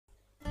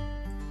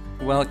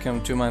Welcome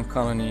to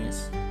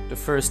Minecolonies, the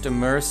first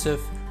immersive,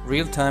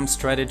 real-time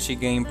strategy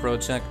game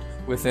project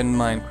within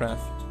Minecraft.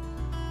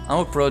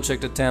 Our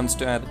project attempts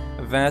to add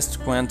a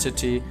vast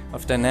quantity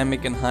of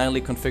dynamic and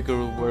highly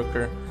configurable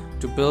workers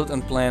to build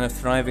and plan a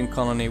thriving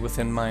colony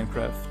within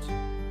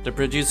Minecraft. The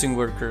producing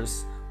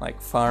workers,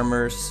 like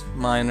farmers,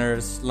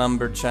 miners,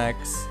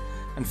 lumberjacks,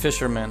 and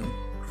fishermen,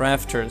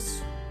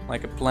 crafters,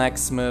 like a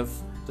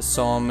blacksmith, the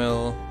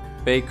sawmill,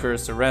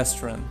 bakers, or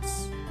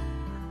restaurants,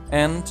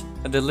 and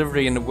a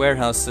delivery and a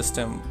warehouse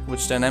system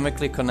which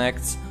dynamically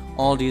connects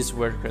all these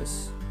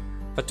workers.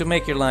 But to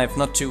make your life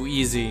not too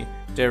easy,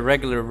 there are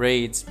regular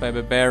raids by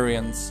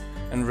barbarians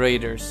and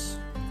raiders.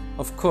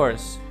 Of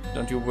course,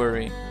 don't you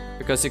worry,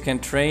 because you can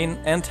train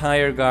and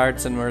hire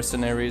guards and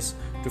mercenaries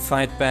to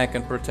fight back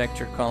and protect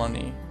your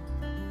colony.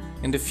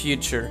 In the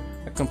future,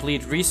 a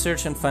complete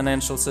research and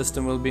financial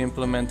system will be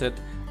implemented,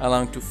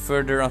 allowing to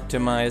further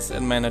optimize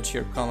and manage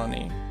your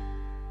colony.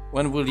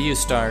 When will you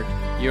start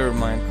your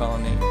mine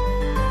colony?